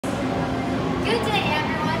Good day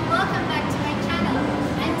everyone, welcome back to my channel.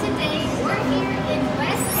 And today we're here in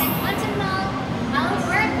West Edmonton Mall,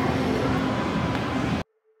 Alberta.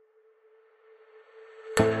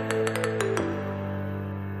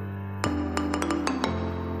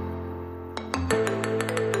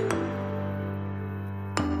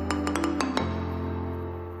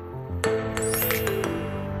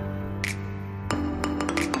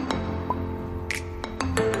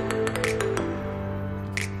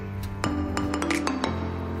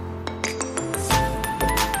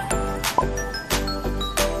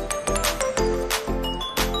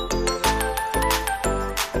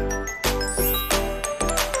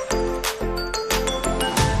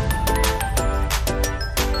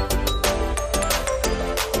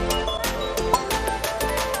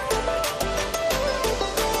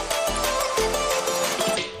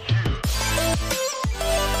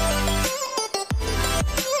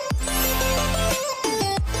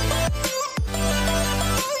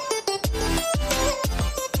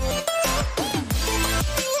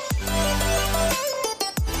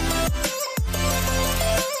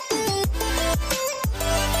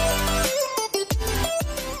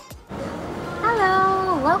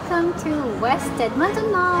 Welcome to West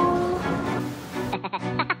Edmonton Mall.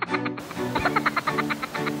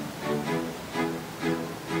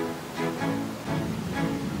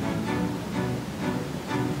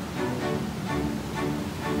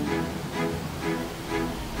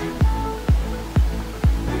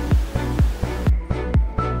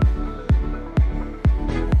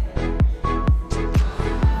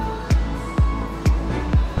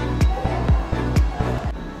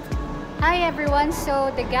 Hi everyone,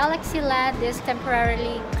 so the Galaxyland is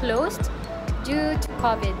temporarily closed due to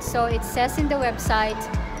COVID. So it says in the website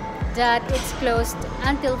that it's closed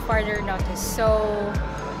until further notice. So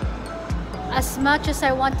as much as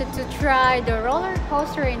I wanted to try the roller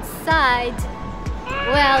coaster inside,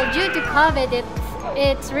 well, due to COVID,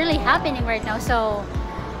 it's really happening right now. So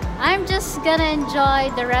I'm just gonna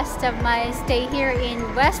enjoy the rest of my stay here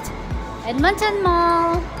in West Edmonton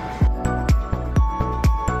Mall.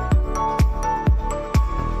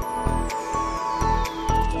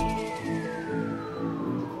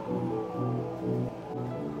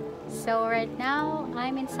 So right now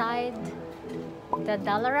I'm inside the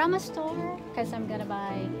Dollarama store because I'm gonna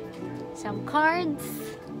buy some cards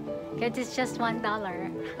because it's just $1.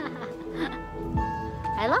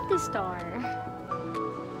 I love this store.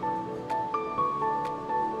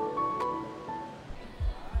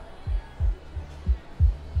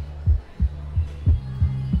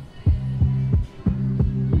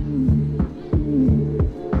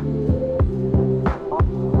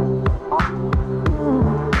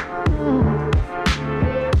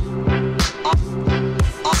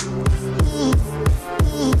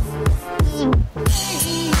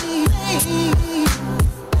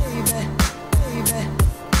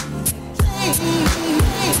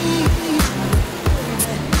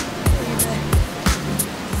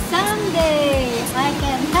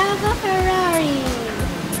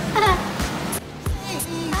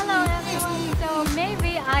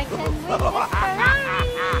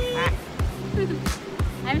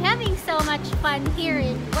 I'm having so much fun here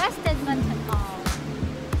in West Edmonton Mall.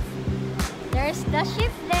 There's the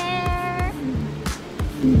ship there.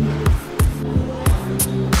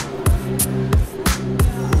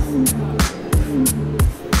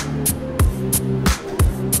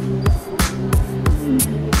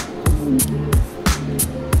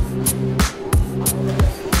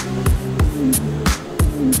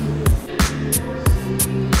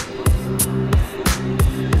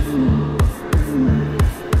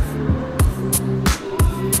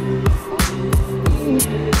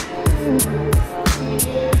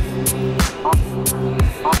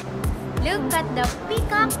 Look at the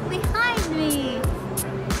peacock behind me.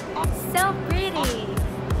 So pretty.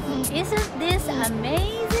 Isn't this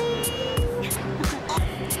amazing?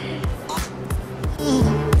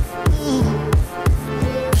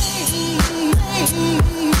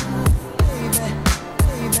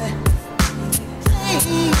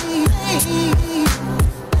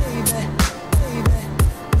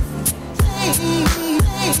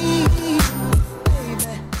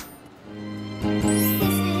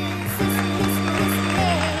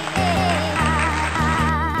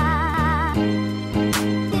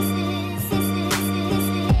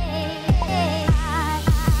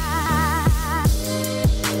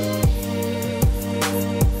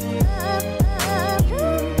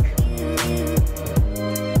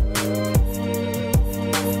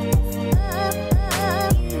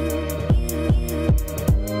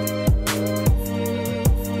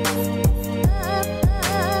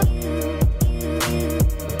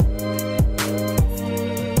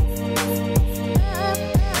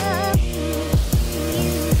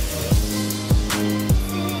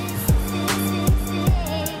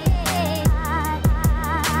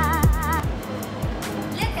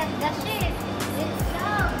 the ship. It's so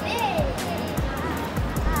big.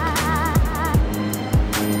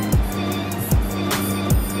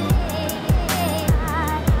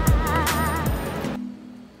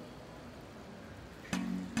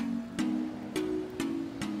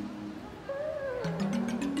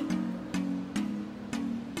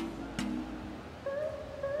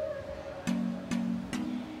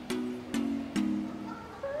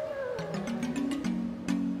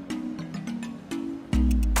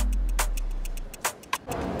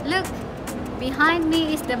 Look, behind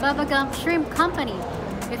me is the Baba Gump Shrimp Company.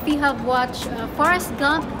 If you have watched Forrest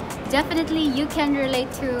Gump, definitely you can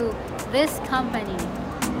relate to this company.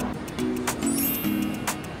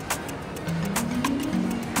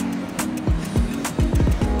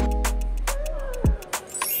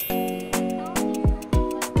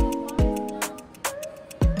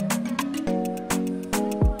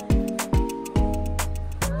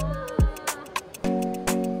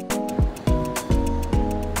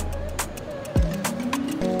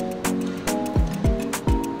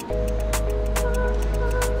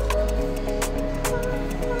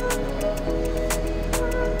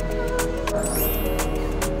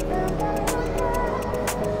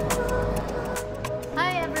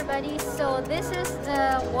 So this is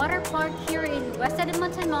the Waterpark here in West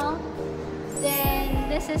Edmonton Mall. Then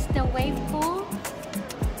this is the Wavepool.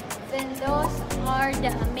 Then those are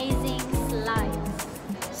the amazing slides.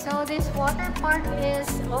 So this water park is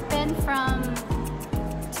open from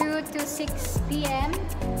 2 to 6 p.m.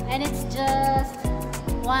 and it's just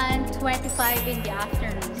 1:25 in the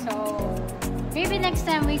afternoon. So maybe next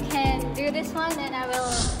time we can do this one and I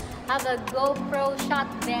will have a GoPro shot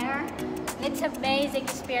there. It's an amazing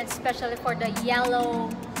experience, especially for the yellow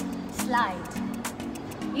slide.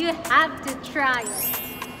 You have to try it.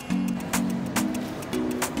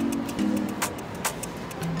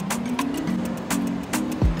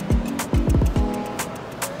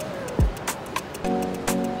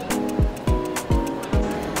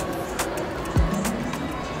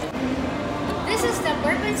 This is the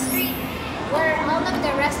Burmis Street where all of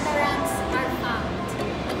the restaurants are found.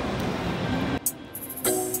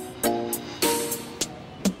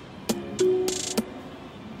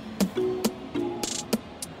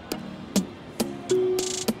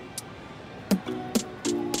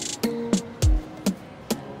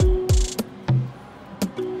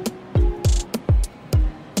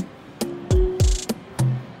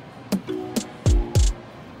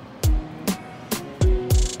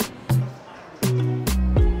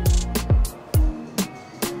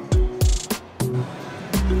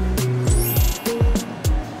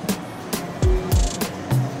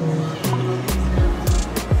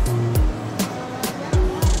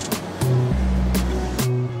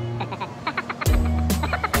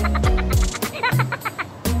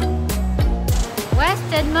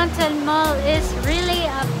 Edmonton Mall is really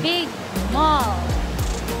a big mall.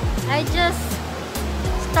 I just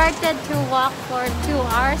started to walk for 2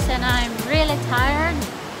 hours and I'm really tired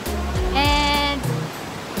and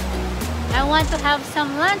I want to have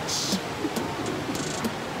some lunch.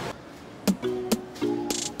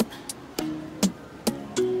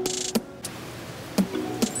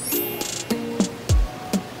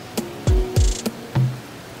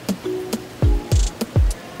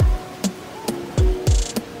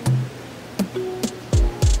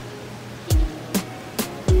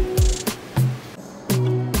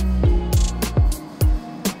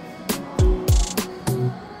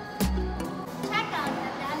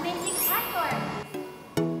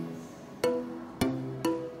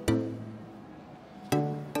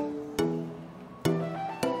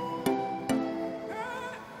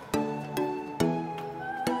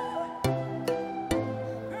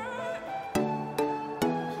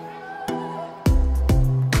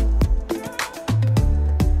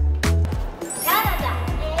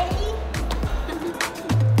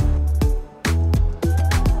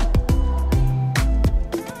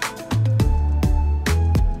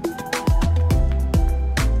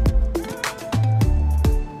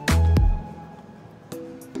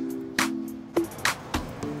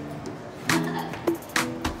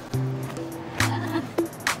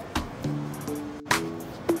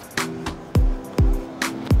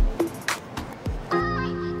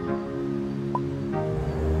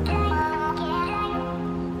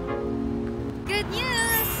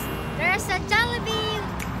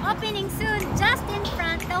 Opening soon just in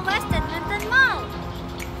front of West